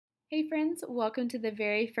Hey friends, welcome to the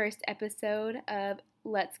very first episode of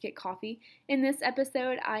Let's Get Coffee. In this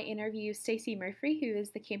episode, I interview Stacy Murphy, who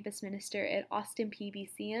is the campus minister at Austin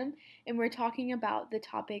PBCM, and we're talking about the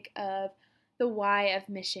topic of the why of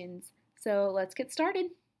missions. So let's get started.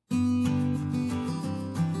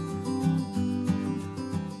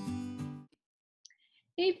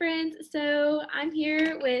 Hey friends, so I'm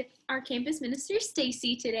here with our campus minister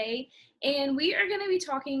Stacy today, and we are going to be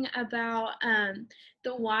talking about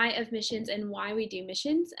the why of missions and why we do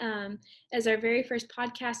missions as our very first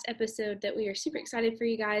podcast episode that we are super excited for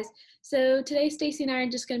you guys. So today Stacy and I are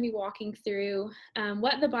just going to be walking through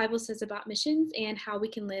what the Bible says about missions and how we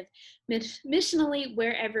can live missionally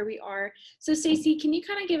wherever we are. So Stacy, can you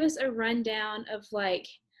kind of give us a rundown of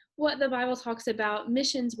what the Bible talks about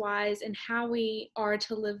missions wise and how we are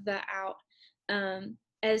to live that out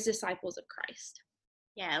as disciples of Christ?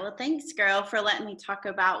 Yeah, well, thanks, girl, for letting me talk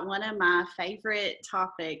about one of my favorite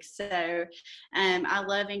topics. I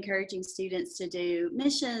love encouraging students to do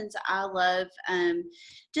missions. I love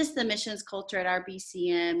just the missions culture at our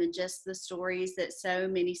BCM and just the stories that so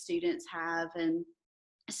many students have. And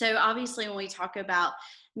so, obviously, when we talk about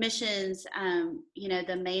missions,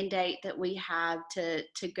 the mandate that we have to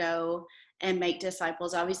go and make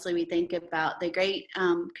disciples. Obviously, we think about the Great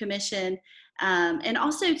Commission, and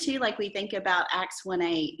also too, like we think about Acts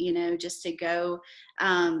 1:8. Just to go,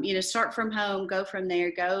 start from home, go from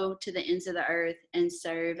there, go to the ends of the earth and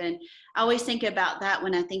serve. And I always think about that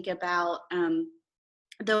when I think about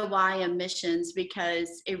the why of missions,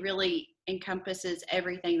 because it really encompasses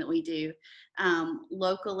everything that we do,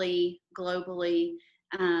 locally, globally.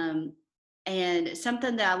 And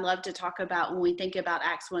something that I love to talk about when we think about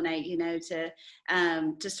Acts 1:8,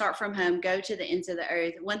 to start from home, go to the ends of the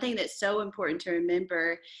earth. One thing that's so important to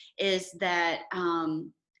remember is that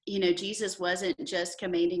Jesus wasn't just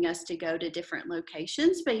commanding us to go to different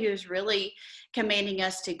locations, but he was really commanding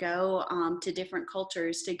us to go to different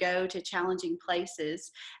cultures, to go to challenging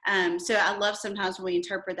places. So I love sometimes when we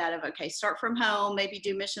interpret that of, okay, start from home, maybe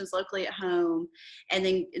do missions locally at home, and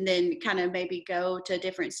then kind of maybe go to a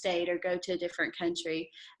different state or go to a different country.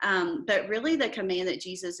 But really the command that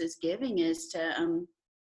Jesus is giving is to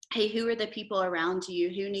hey, who are the people around you?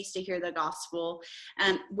 Who needs to hear the gospel?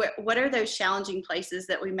 What are those challenging places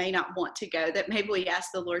that we may not want to go, that maybe we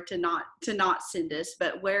ask the Lord to not send us,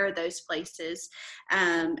 but where are those places?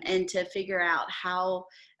 And to figure out how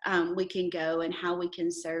we can go and how we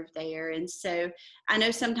can serve there. And so I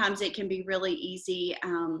know sometimes it can be really easy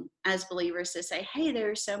as believers to say, hey,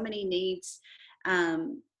 there are so many needs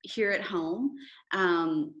here at home.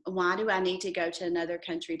 Why do I need to go to another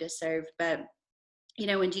country to serve? But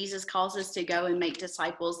when Jesus calls us to go and make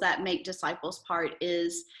disciples, that make disciples part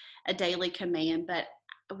is a daily command. But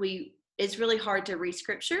it's really hard to read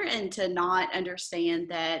scripture and to not understand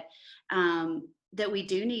that that we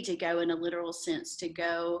do need to go in a literal sense, to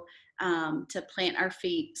go to plant our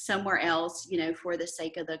feet somewhere else, for the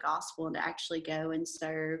sake of the gospel, and to actually go and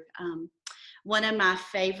serve. One of my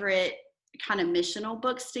favorite kind of missional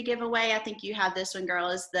books to give away, I think you have this one, girl,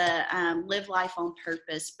 is the Live Life on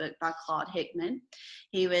Purpose book by Claude Hickman.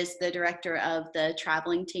 He was the director of the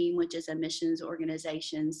Traveling Team, which is a missions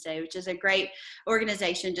organization, which is a great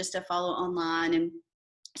organization just to follow online, and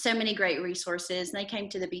so many great resources. And they came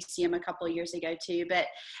to the BCM a couple of years ago too. But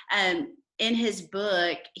in his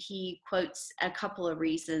book, he quotes a couple of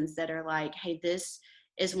reasons that are like, hey, this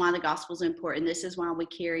is why the gospel is important. This is why we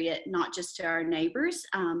carry it not just to our neighbors,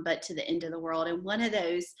 but to the end of the world. And one of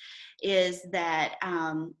those is that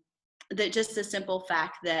that just the simple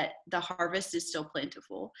fact that the harvest is still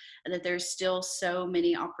plentiful, and that there's still so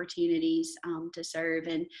many opportunities to serve.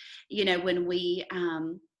 And when we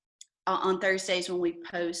on Thursdays, when we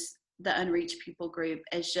post the Unreached People group,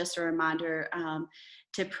 as just a reminder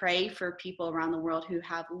to pray for people around the world who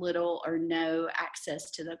have little or no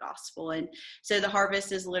access to the gospel. And so the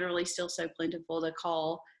harvest is literally still so plentiful, the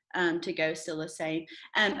call to go still the same.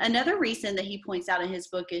 Another reason that he points out in his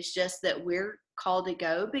book is just that we're called to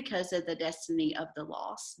go because of the destiny of the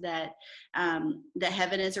lost, that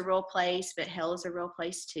heaven is a real place, but hell is a real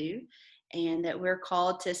place too. And that we're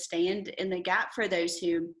called to stand in the gap for those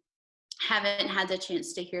who haven't had the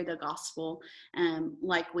chance to hear the gospel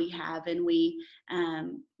like we have, and we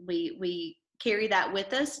carry that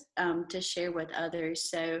with us to share with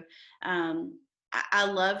others. So I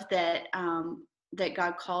love that that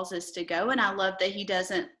God calls us to go, and I love that He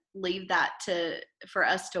doesn't leave that for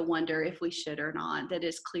us to wonder if we should or not. That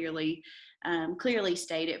is clearly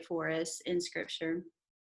stated for us in Scripture.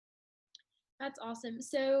 That's awesome.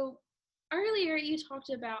 So earlier you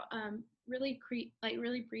talked about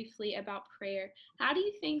really briefly about prayer. How do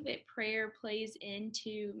you think that prayer plays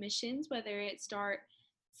into missions, whether it starts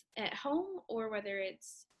at home or whether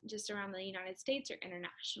it's just around the United States or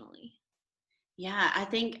internationally? Yeah, I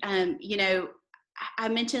think, I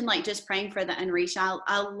mentioned like just praying for the unreached.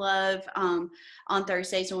 I love on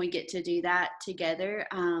Thursdays when we get to do that together.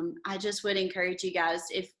 I just would encourage you guys,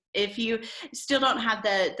 if you still don't have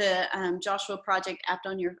the Joshua Project app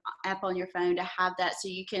on your phone, to have that so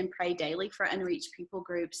you can pray daily for unreached people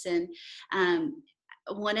groups. And um,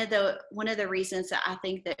 one of the reasons that I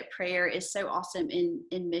think that prayer is so awesome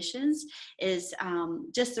in missions is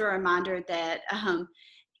just a reminder that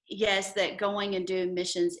yes, that going and doing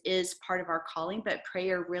missions is part of our calling, but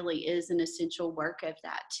prayer really is an essential work of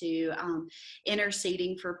that too.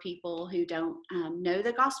 Interceding for people who don't know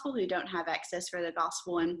the gospel, who don't have access for the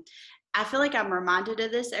gospel. And I feel like I'm reminded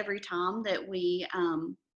of this every time that we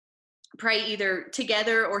pray either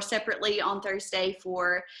together or separately on Thursday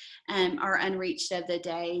for our unreached of the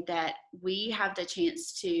day, that we have the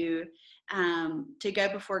chance to go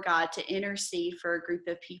before God to intercede for a group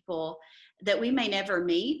of people that we may never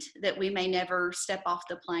meet, that we may never step off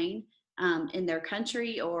the plane in their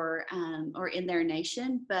country or in their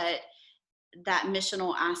nation, but that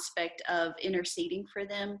missional aspect of interceding for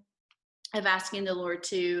them, of asking the Lord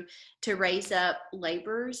to raise up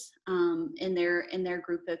laborers in their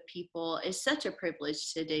group of people, is such a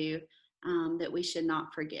privilege to do, that we should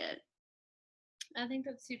not forget. I think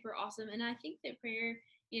that's super awesome. And I think that prayer,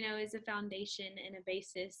 is a foundation and a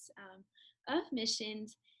basis of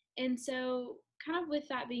missions. And so, kind of with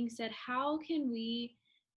that being said, how can we,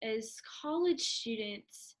 as college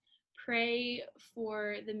students, pray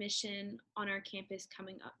for the mission on our campus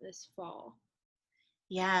coming up this fall?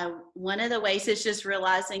 Yeah, one of the ways is just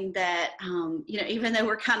realizing that, even though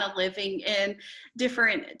we're kind of living in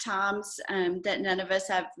different times that none of us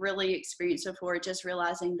have really experienced before, just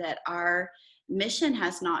realizing that our mission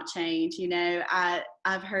has not changed.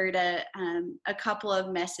 I've heard a couple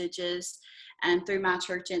of messages through my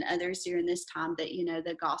church and others during this time that,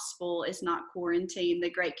 the gospel is not quarantined, the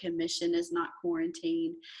Great Commission is not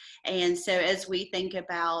quarantined. And so as we think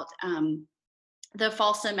about the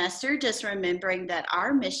fall semester, just remembering that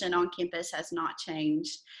our mission on campus has not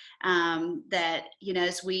changed. That,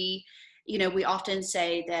 as we often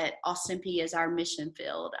say that Austin Peay is our mission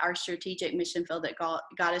field, our strategic mission field that God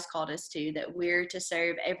has called us to, that we're to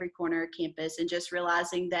serve every corner of campus, and just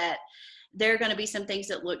realizing that there are going to be some things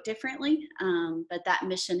that look differently, but that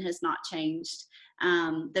mission has not changed.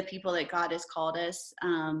 The people that God has called us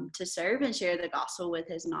to serve and share the gospel with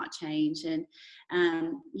has not changed. And,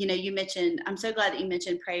 you mentioned, I'm so glad that you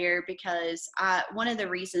mentioned prayer, because one of the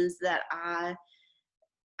reasons that I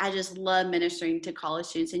just love ministering to college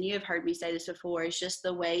students, and you have heard me say this before, is just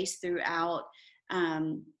the ways throughout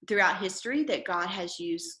history that God has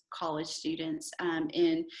used college students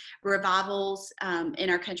in revivals in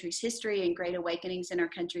our country's history, and great awakenings in our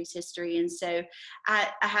country's history. And so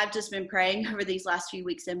I have just been praying over these last few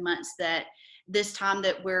weeks and months that this time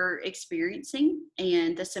that we're experiencing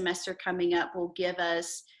and the semester coming up will give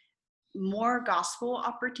us more gospel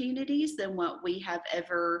opportunities than what we have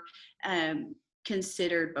ever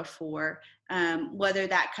considered before, whether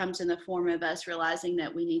that comes in the form of us realizing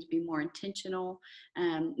that we need to be more intentional.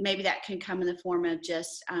 Maybe that can come in the form of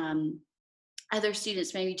just other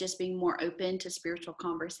students maybe just being more open to spiritual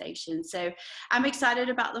conversation. So I'm excited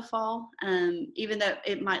about the fall, even though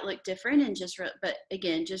it might look different, and but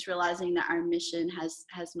again, just realizing that our mission has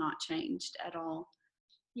not changed at all.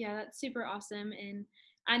 Yeah, that's super awesome. And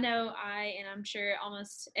I know and I'm sure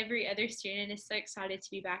almost every other student is so excited to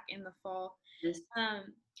be back in the fall. Yes.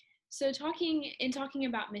 So talking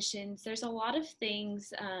about missions, there's a lot of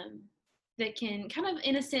things that can kind of,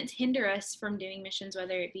 in a sense, hinder us from doing missions,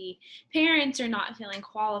 whether it be parents or not feeling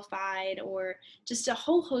qualified, or just a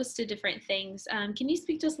whole host of different things. Can you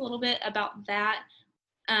speak to us a little bit about that?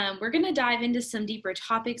 We're going to dive into some deeper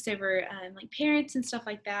topics over like parents and stuff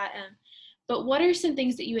like that. But what are some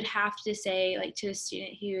things that you would have to say, like, to a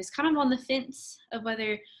student who is kind of on the fence of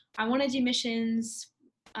whether I want to do missions,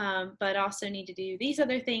 but also need to do these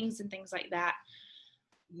other things and things like that?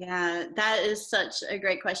 Yeah, that is such a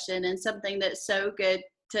great question, and something that's so good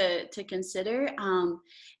to consider,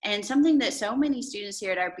 and something that so many students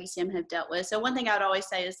here at our BCM have dealt with. So one thing I would always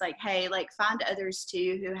say is like, hey, like, find others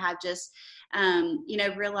too who have just,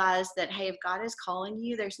 realized that, hey, if God is calling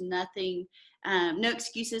you, there's nothing, no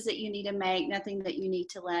excuses that you need to make, nothing that you need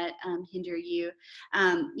to let hinder you.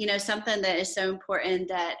 Something that is so important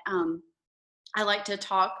that I like to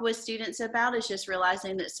talk with students about is just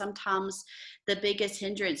realizing that sometimes the biggest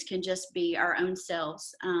hindrance can just be our own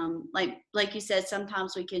selves. Like you said,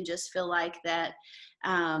 sometimes we can just feel like that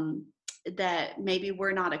um, that maybe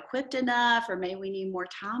we're not equipped enough, or maybe we need more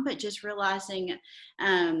time. But just realizing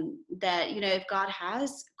that if God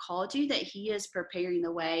has called you, that He is preparing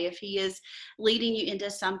the way. If He is leading you into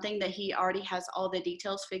something, that He already has all the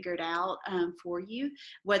details figured out for you,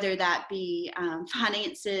 whether that be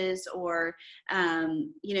finances or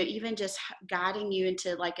even just guiding you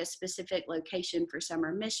into like a specific location for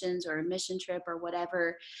summer missions or a mission trip or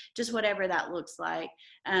whatever, just whatever that looks like.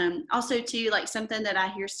 Also too, like something that I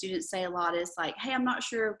hear students say a lot is like, hey, I'm not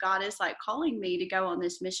sure if God is like calling me to go on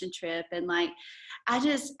this mission trip. And like,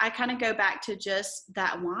 I kind of go back to just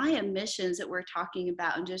that why of missions that we're talking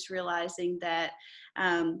about, and just realizing that,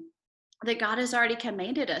 that God has already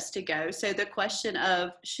commanded us to go. So the question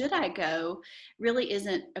of should I go really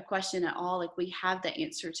isn't a question at all. Like, we have the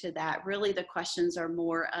answer to that. Really, the questions are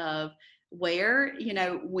more of where,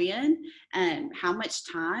 when, and how much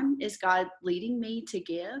time is God leading me to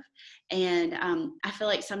give. And I feel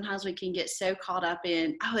like sometimes we can get so caught up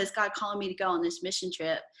in, oh, is God calling me to go on this mission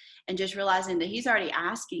trip? And just realizing that He's already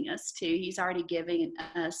asking us to, He's already giving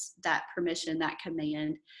us that permission, that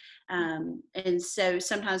command. And so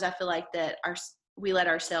sometimes I feel like that we let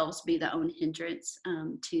ourselves be the own hindrance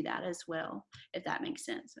to that as well, if that makes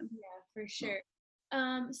sense. Yeah, for sure.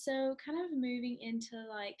 So kind of moving into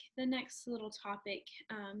like the next little topic.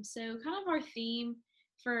 So kind of our theme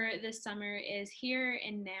for this summer is here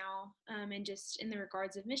and now, and just in the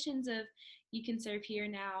regards of missions of you can serve here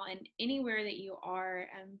now and anywhere that you are,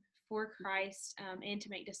 for Christ, and to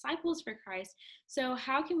make disciples for Christ. So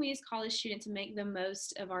how can we as college students make the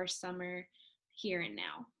most of our summer here and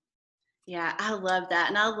now? Yeah, I love that.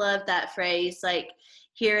 And I love that phrase, like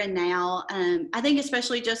here and now. I think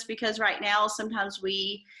especially just because right now, sometimes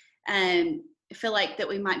we feel like that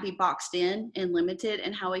we might be boxed in and limited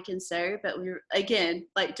in how we can serve. But we're, again,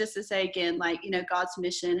 like just to say again, like, God's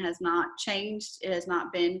mission has not changed. It has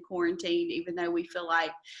not been quarantined, even though we feel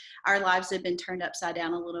like our lives have been turned upside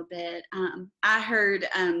down a little bit. I heard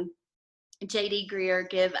JD Greer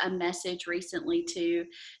give a message recently to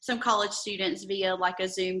some college students via like a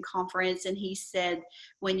Zoom conference. And he said,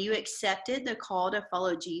 when you accepted the call to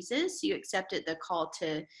follow Jesus, you accepted the call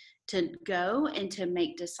to go and to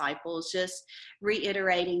make disciples, just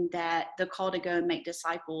reiterating that the call to go and make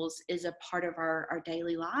disciples is a part of our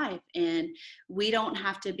daily life. And we don't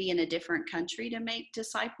have to be in a different country to make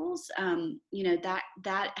disciples.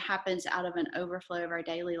 That happens out of an overflow of our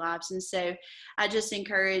daily lives. And so I just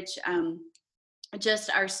encourage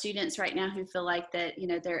just our students right now who feel like that,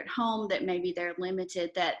 they're at home, that maybe they're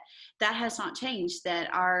limited, that has not changed,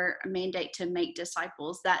 that our mandate to make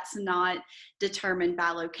disciples, that's not determined by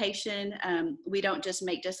location. We don't just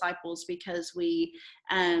make disciples because we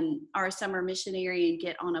are a summer missionary and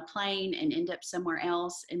get on a plane and end up somewhere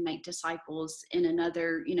else and make disciples in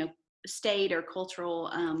another, state or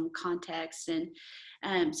cultural context.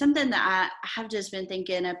 And something that I have just been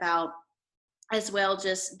thinking about as well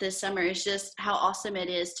just this summer is just how awesome it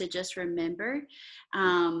is to just remember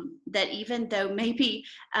that even though maybe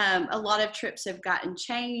a lot of trips have gotten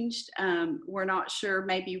changed, we're not sure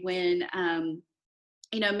maybe when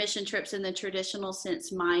mission trips in the traditional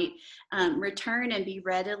sense might return and be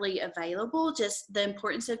readily available. Just the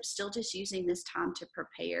importance of still just using this time to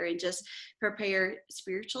prepare, and just prepare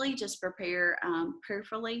spiritually, just prepare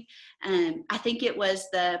prayerfully. I think it was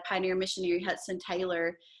the pioneer missionary Hudson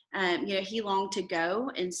Taylor. He longed to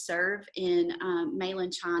go and serve in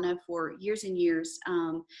mainland China for years and years.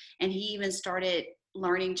 And he even started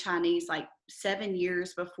learning Chinese like 7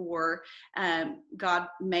 years before God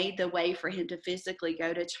made the way for him to physically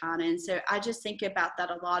go to China. And so I just think about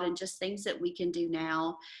that a lot, and just things that we can do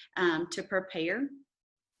now to prepare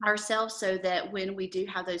ourselves so that when we do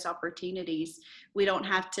have those opportunities, we don't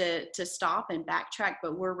have to stop and backtrack,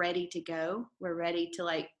 but we're ready to go. We're ready to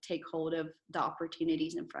like take hold of the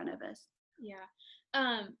opportunities in front of us.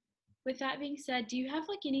 Yeah. With that being said, do you have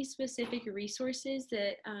like any specific resources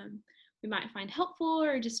that we might find helpful,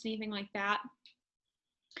 or just anything like that?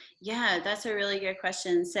 Yeah, that's a really good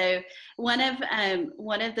question. So one of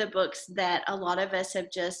the books that a lot of us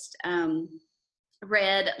have just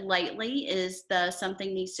read lately is the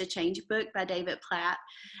Something Needs to Change book by David Platt.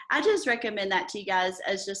 I just recommend that to you guys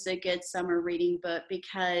as just a good summer reading book,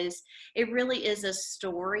 because it really is a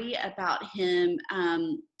story about him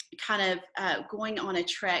kind of going on a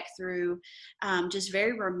trek through just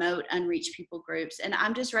very remote, unreached people groups. And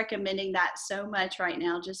I'm just recommending that so much right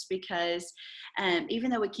now, just because even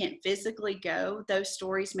though we can't physically go, those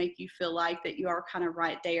stories make you feel like that you are kind of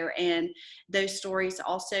right there. And those stories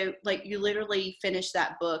also, like, you literally finish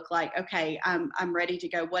that book like, okay, I'm ready to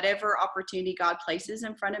go. Whatever opportunity God places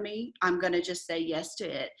in front of me, I'm going to just say yes to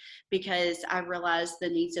it, because I realize the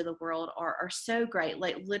needs of the world are so great.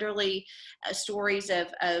 Like, literally stories of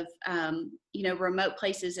remote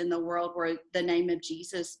places in the world where the name of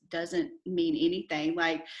Jesus doesn't mean anything.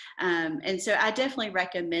 Like, and so I definitely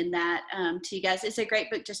recommend that to you guys. It's a great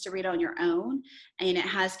book just to read on your own, and it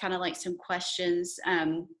has kind of like some questions.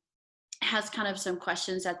 Has kind of some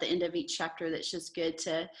questions at the end of each chapter that's just good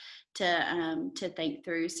to think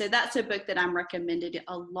through. So that's a book that I'm recommended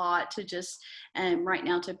a lot to just right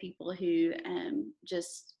now to people who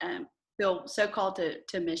just feel so called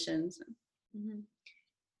to missions. Mm-hmm.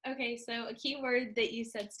 Okay, so a key word that you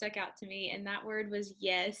said stuck out to me, and that word was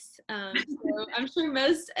yes. So I'm sure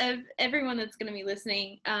most of everyone that's going to be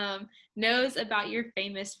listening knows about your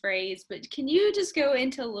famous phrase, but can you just go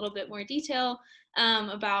into a little bit more detail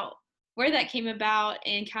about where that came about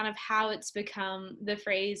and kind of how it's become the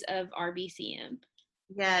phrase of RBCM?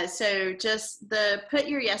 Yeah, so just the put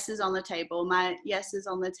your yeses on the table. My yes is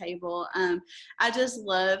on the table. I just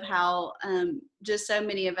love how just so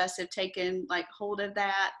many of us have taken like hold of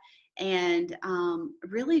that, and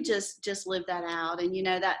really just live that out. And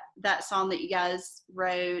that song that you guys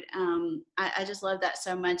wrote, I just love that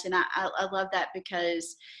so much. And I love that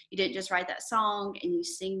because you didn't just write that song and you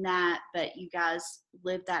sing that, but you guys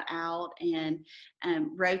lived that out and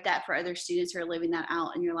wrote that for other students who are living that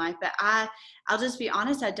out in your life. But I'll just be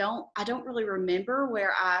honest, I don't really remember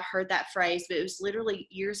where I heard that phrase, but it was literally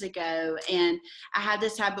years ago. And I have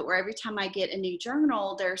this habit where every time I get a new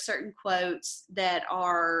journal, there are certain quotes that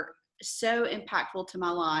are so impactful to my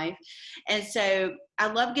life. And so I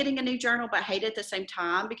love getting a new journal, but hate it at the same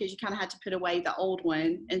time, because you kind of have to put away the old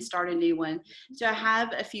one and start a new one. So I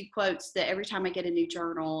have a few quotes that every time I get a new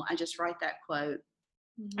journal, I just write that quote.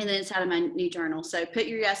 And then inside of my new journal. So put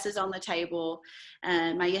your yeses on the table.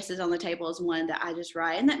 My yeses on the table is one that I just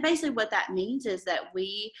write. And that basically what that means is that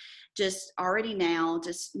we just already now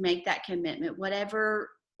just make that commitment, wherever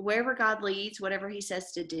God leads, whatever he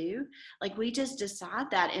says to do, like, we just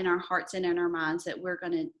decide that in our hearts and in our minds that we're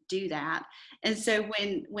going to do that. And so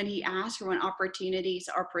when he asks, or when opportunities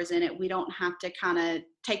are presented, we don't have to kind of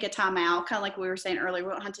take a time out, kind of like we were saying earlier.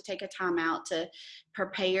 We don't have to take a time out to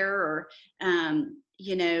prepare or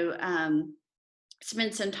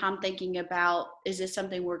spend some time thinking about, is this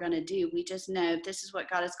something we're going to do? We just know this is what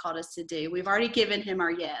God has called us to do. We've already given him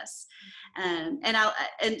our yes. And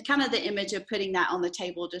kind of the image of putting that on the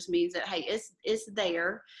table just means that, hey, it's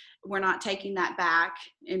there. We're not taking that back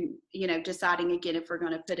and, deciding again if we're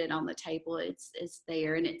going to put it on the table. It's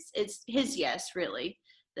there, and it's his yes, really,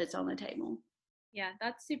 that's on the table. Yeah,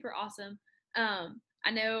 that's super awesome.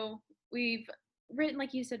 I know we've written,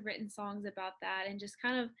 like you said, written songs about that and just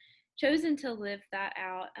kind of chosen to live that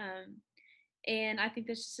out. And I think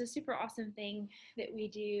that's just a super awesome thing that we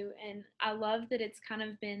do. And I love that it's kind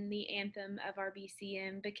of been the anthem of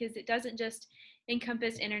RBCM, because it doesn't just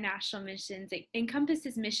encompass international missions, it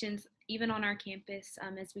encompasses missions even on our campus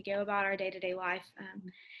as we go about our day-to-day life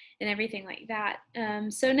and everything like that.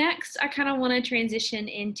 So next, I kind of want to transition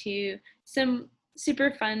into some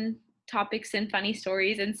super fun topics and funny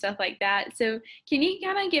stories and stuff like that. So can you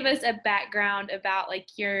kind of give us a background about like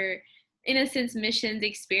your Innocence missions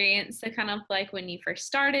experience, so kind of like when you first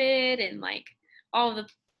started and like all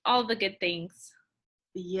the good things?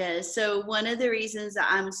 Yes. So one of the reasons that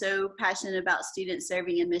I'm so passionate about student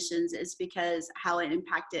serving in missions is because how it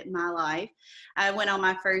impacted my life. I went on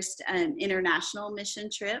my first international mission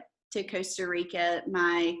trip to Costa Rica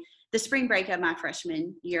the spring break of my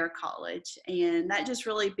freshman year of college, and that just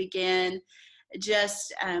really began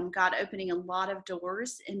just God opening a lot of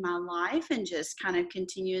doors in my life, and just kind of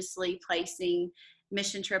continuously placing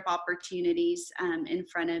mission trip opportunities in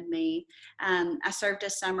front of me. I served a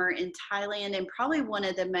summer in Thailand, and probably one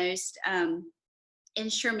of the most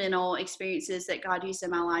instrumental experiences that God used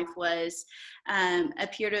in my life was a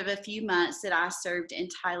period of a few months that I served in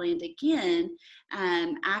Thailand again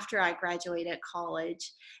after I graduated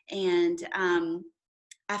college. And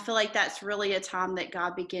I feel like that's really a time that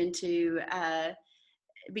God began to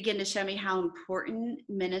show me how important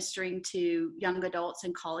ministering to young adults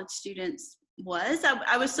and college students was.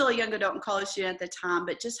 I was still a young adult and college student at the time,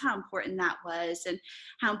 but just how important that was, and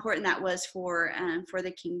how important that was for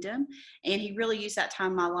the kingdom. And he really used that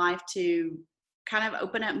time in my life to kind of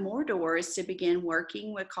open up more doors to begin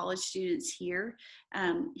working with college students here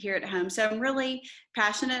here at home. So I'm really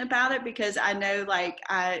passionate about it because I know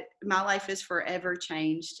my life is forever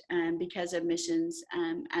changed because of missions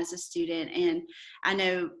as a student. And I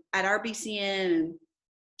know at RBCN and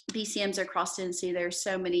BCMs across Tennessee, there's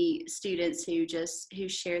so many students who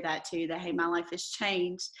share that too, that hey, my life has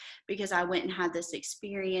changed because I went and had this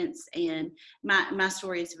experience, and my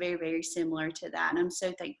story is very, very similar to that. And I'm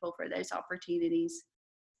so thankful for those opportunities.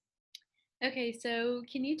 Okay, so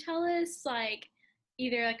can you tell us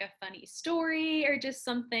either like a funny story or just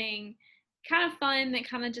something kind of fun that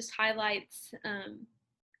kind of just highlights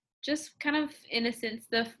just kind of in a sense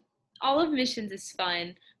the all of missions is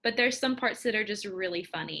fun, but there's some parts that are just really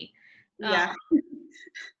funny. Um, Yeah.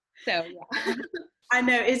 so yeah. I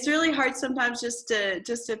know it's really hard sometimes just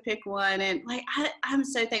to pick one, and I'm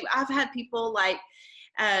so thankful. I've had people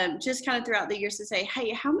just kind of throughout the years to say,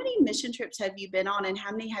 hey, how many mission trips have you been on and how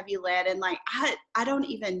many have you led? And I don't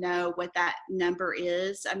even know what that number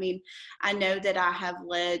is. I mean, I know that I have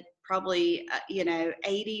led probably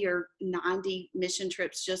 80 or 90 mission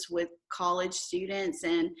trips just with college students,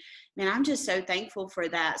 and man, I'm just so thankful for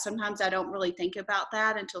that. Sometimes I don't really think about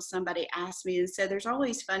that until somebody asks me. And so there's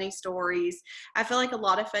always funny stories. I feel like a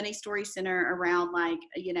lot of funny stories center around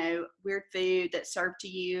weird food that's served to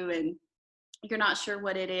you and you're not sure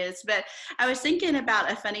what it is. But I was thinking about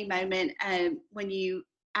a funny moment when you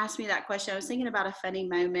asked me that question. I was thinking about a funny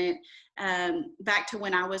moment back to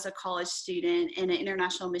when I was a college student in an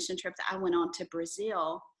international mission trip that I went on to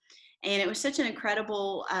Brazil. And it was such an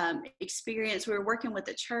incredible experience. We were working with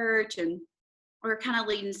the church, and we were kind of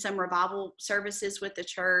leading some revival services with the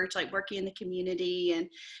church, like working in the community and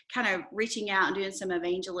kind of reaching out and doing some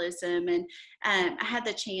evangelism. And I had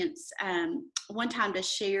the chance one time to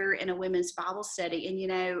share in a women's Bible study.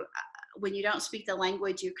 And, when you don't speak the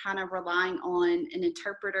language, you're kind of relying on an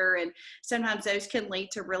interpreter. And sometimes those can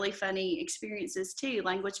lead to really funny experiences too,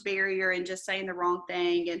 language barrier and just saying the wrong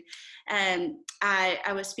thing. And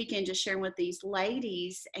I was speaking, just sharing with these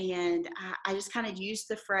ladies, and I just kind of used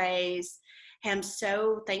the phrase, I'm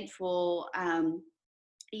so thankful.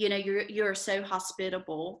 You're so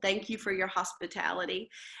hospitable. Thank you for your hospitality.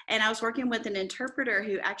 And I was working with an interpreter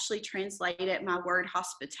who actually translated my word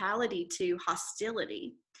hospitality to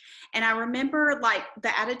hostility. And I remember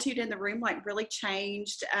the attitude in the room really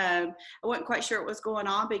changed. I wasn't quite sure what was going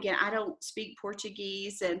on, but again, I don't speak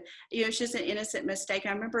Portuguese, and it's just an innocent mistake.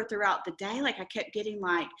 I remember throughout the day, I kept getting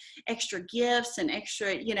extra gifts and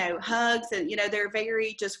extra, hugs, and they're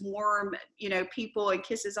very just warm, people, and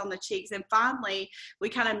kisses on the cheeks. And finally, we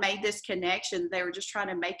kind of made this connection. They were just trying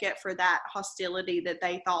to make it for that hostility that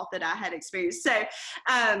they thought that I had experienced. So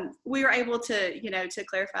we were able to, to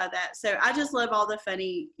clarify that. So I just love all the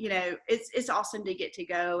funny, it's awesome to get to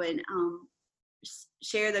go and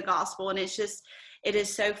share the gospel. And it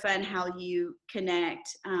is so fun how you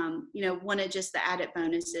connect. One of just the added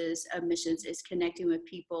bonuses of missions is connecting with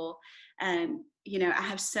people. I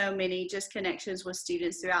have so many just connections with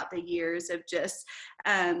students throughout the years of just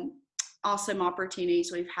awesome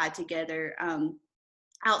opportunities we've had together.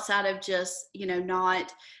 Outside of just,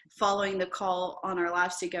 not following the call on our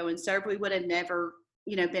lives to go and serve, we would have never,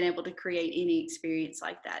 been able to create any experience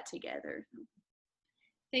like that together.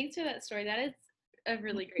 Thanks for that story. That is a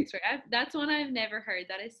really great story. That's one I've never heard.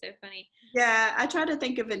 That is so funny. Yeah, I try to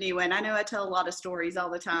think of a new one. I know I tell a lot of stories all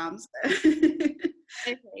the time. So.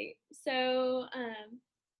 Okay, so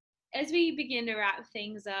as we begin to wrap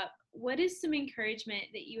things up, what is some encouragement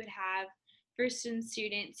that you would have for some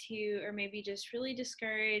students who are maybe just really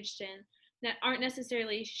discouraged and that aren't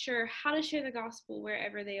necessarily sure how to share the gospel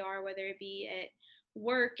wherever they are, whether it be at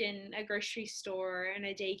work, in a grocery store, in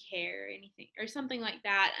a daycare, or anything, or something like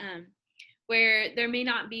that, where there may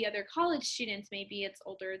not be other college students, maybe it's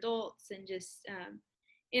older adults, and just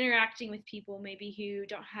interacting with people maybe who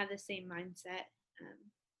don't have the same mindset.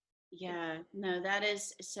 Yeah, no, that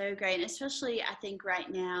is so great. And especially I think right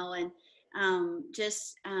now, and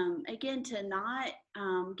again, to not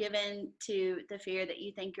give in to the fear that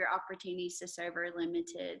you think your opportunities to serve are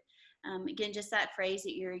limited. Again, just that phrase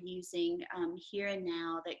that you're using, here and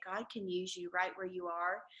now, that God can use you right where you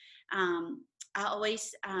are. I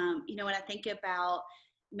always, when I think about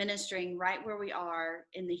ministering right where we are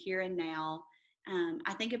in the here and now,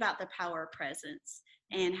 I think about the power of presence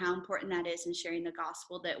and how important that is in sharing the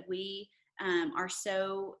gospel, that we are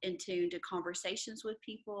so in tune to conversations with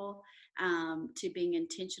people, to being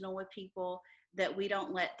intentional with people. that we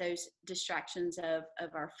don't let those distractions of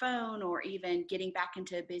our phone or even getting back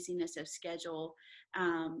into a busyness of schedule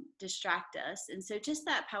distract us. And so just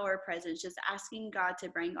that power of presence, just asking God to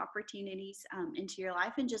bring opportunities into your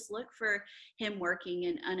life and just look for him working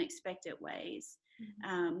in unexpected ways.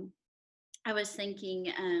 I was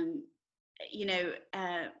thinking,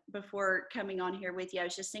 before coming on here with you, I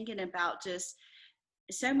was just thinking about just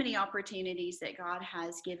so many opportunities that God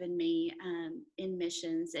has given me in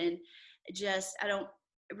missions, and just I don't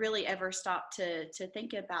really ever stop to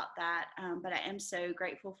think about that, but I am so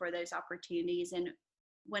grateful for those opportunities. And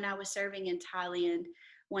when I was serving in Thailand,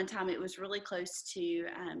 one time it was really close to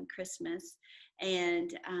Christmas,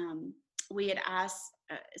 and we had asked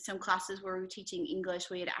some classes where we were teaching English.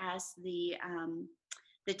 We had asked the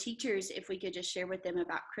teachers if we could just share with them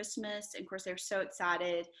about Christmas. And of course, they were so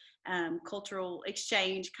excited, cultural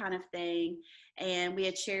exchange kind of thing. And we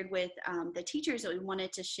had shared with the teachers that we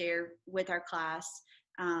wanted to share with our class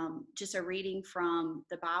just a reading from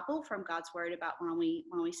the Bible, from God's Word, about when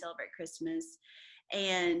we celebrate Christmas.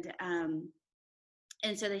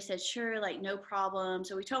 And so they said, sure, like no problem.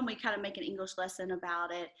 So we told them we kind of make an English lesson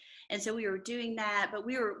about it. And so we were doing that, but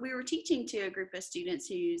we were teaching to a group of students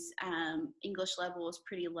whose English level was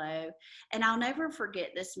pretty low. And I'll never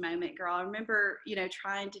forget this moment, girl. I remember,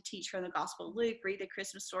 trying to teach from the Gospel of Luke, read the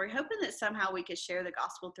Christmas story, hoping that somehow we could share the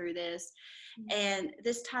gospel through this. And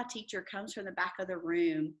this Thai teacher comes from the back of the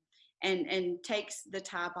room and takes the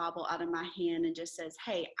Thai Bible out of my hand and just says,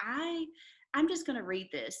 hey, I'm just going to read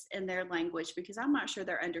this in their language because I'm not sure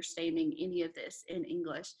they're understanding any of this in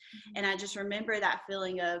English. And I just remember that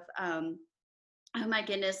feeling of, oh my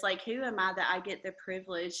goodness, like who am I that I get the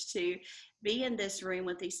privilege to be in this room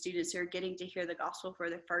with these students who are getting to hear the gospel for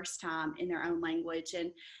the first time in their own language.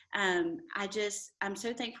 And I'm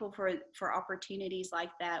so thankful for opportunities like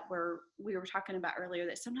that, where we were talking about earlier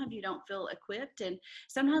that sometimes you don't feel equipped, and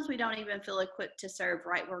sometimes we don't even feel equipped to serve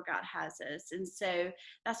right where God has us. And so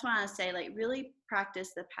that's why I say, like, really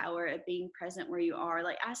practice the power of being present where you are,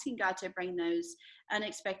 like asking God to bring those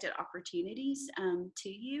unexpected opportunities to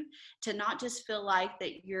you, to not just feel like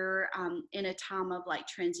that you're in a time of like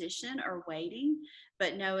transition or waiting,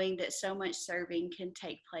 but knowing that so much serving can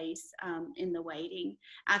take place in the waiting.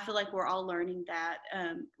 I feel like we're all learning that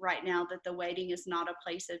right now, that the waiting is not a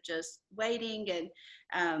place of just waiting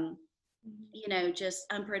and just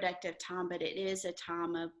unproductive time, but it is a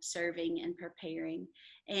time of serving and preparing,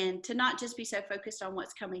 and to not just be so focused on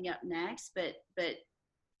what's coming up next, but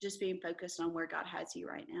just being focused on where God has you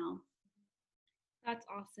right now. That's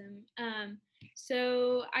awesome.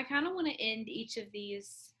 So I kind of want to end each of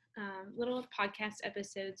these little podcast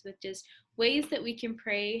episodes with just ways that we can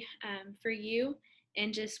pray for you,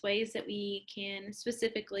 and just ways that we can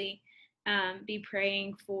specifically be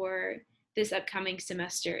praying for this upcoming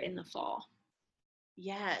semester in the fall.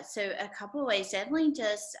 Yeah, so a couple of ways. Definitely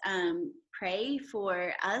just pray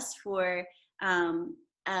for us, for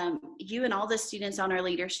you and all the students on our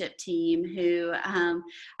leadership team who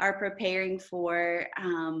are preparing for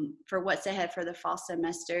what's ahead for the fall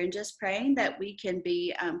semester, and just praying that we can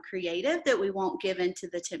be creative, that we won't give into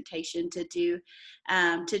the temptation to do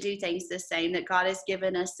things the same, that God has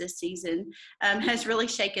given us this season has really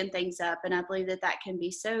shaken things up, and I believe that can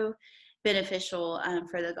be so beneficial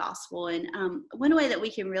for the gospel. And one way that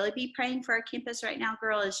we can really be praying for our campus right now,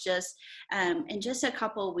 girl, is just in just a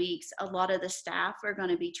couple of weeks, a lot of the staff are going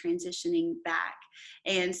to be transitioning back.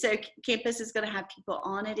 And so campus is going to have people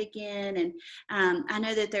on it again. And I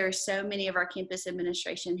know that there are so many of our campus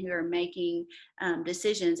administration who are making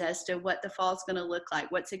decisions as to what the fall is going to look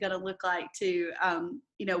like. What's it going to look like to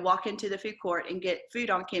walk into the food court and get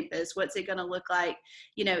food on campus? What's it going to look like,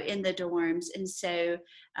 in the dorms? And so,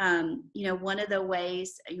 one of the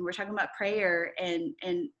ways we're talking about prayer and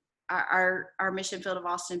our mission field of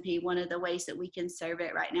Austin Peay, one of the ways that we can serve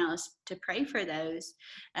it right now is to pray for those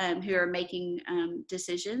who are making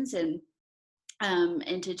decisions,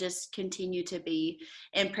 and to just continue to be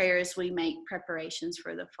in prayer as we make preparations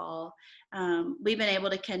for the fall. We've been able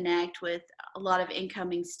to connect with a lot of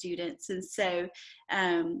incoming students, and so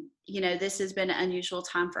this has been an unusual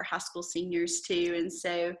time for high school seniors too, and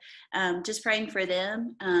so just praying for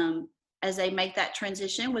them as they make that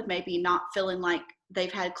transition, with maybe not feeling like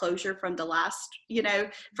they've had closure from the last,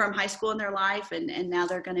 from high school in their life, and now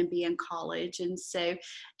they're going to be in college. And so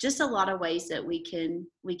just a lot of ways that we can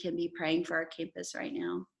be praying for our campus right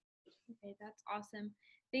now. Okay, that's awesome.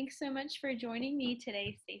 Thanks so much for joining me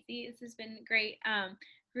today, Stacy. This has been great.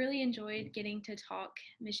 Really enjoyed getting to talk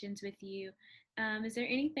missions with you. Is there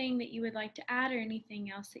anything that you would like to add, or anything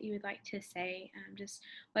else that you would like to say, just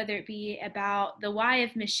whether it be about the why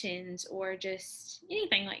of missions or just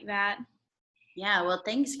anything like that? Yeah, well,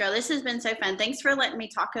 thanks, girl. This has been so fun. Thanks for letting me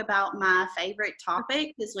talk about my favorite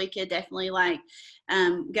topic because we could definitely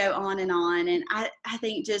go on and on. And I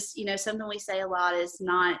think just, something we say a lot is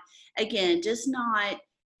not, again, just not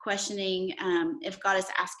questioning if God is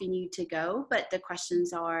asking you to go, but the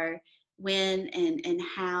questions are when and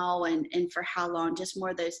how and for how long, just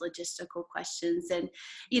more of those logistical questions. And,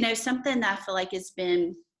 something that I feel like has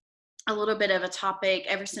been a little bit of a topic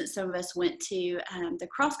ever since some of us went to the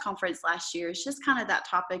cross conference last year. It's just kind of that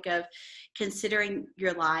topic of considering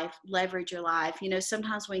your life, leverage your life.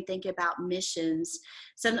 Sometimes when we think about missions,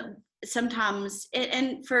 sometimes,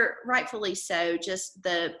 and for rightfully so, just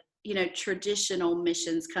the traditional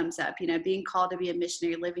missions comes up, being called to be a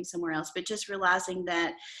missionary, living somewhere else, but just realizing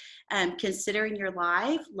that considering your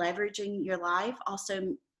life, leveraging your life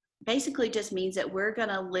also basically just means that we're going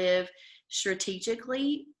to live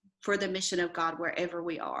strategically for the mission of God wherever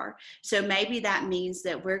we are. So maybe that means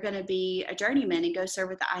that we're going to be a journeyman and go serve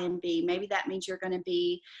with the IMB. Maybe that means you're going to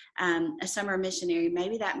be a summer missionary.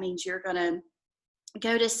 Maybe that means you're going to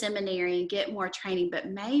go to seminary and get more training.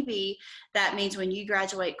 But maybe that means when you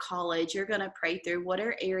graduate college, you're going to pray through what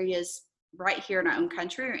are areas right here in our own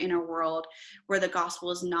country or in our world where the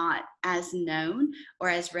gospel is not as known or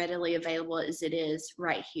as readily available as it is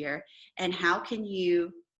right here. And how can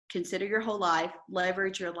you consider your whole life,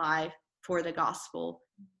 leverage your life for the gospel,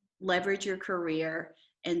 leverage your career,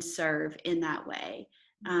 and serve in that way?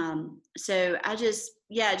 So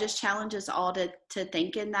just challenge us all to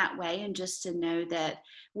think in that way and just to know that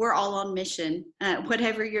we're all on mission.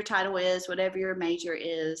 Whatever your title is, whatever your major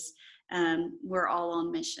is, we're all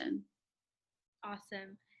on mission.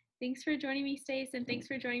 Awesome. Thanks for joining me, Stace, and thanks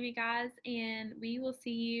for joining me, guys. And we will see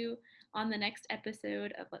you on the next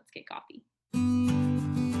episode of Let's Get Coffee.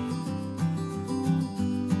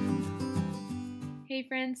 Hey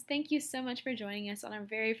friends, thank you so much for joining us on our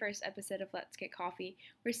very first episode of Let's Get Coffee.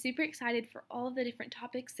 We're super excited for all of the different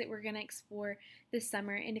topics that we're going to explore this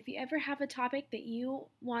summer. And if you ever have a topic that you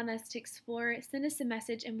want us to explore, send us a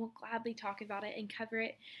message and we'll gladly talk about it and cover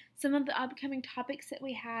it. Some of the upcoming topics that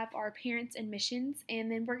we have are parents and missions, and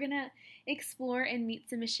then we're going to explore and meet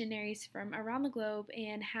some missionaries from around the globe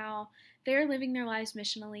and how they're living their lives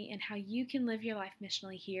missionally and how you can live your life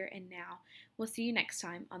missionally here and now. We'll see you next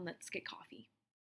time on Let's Get Coffee.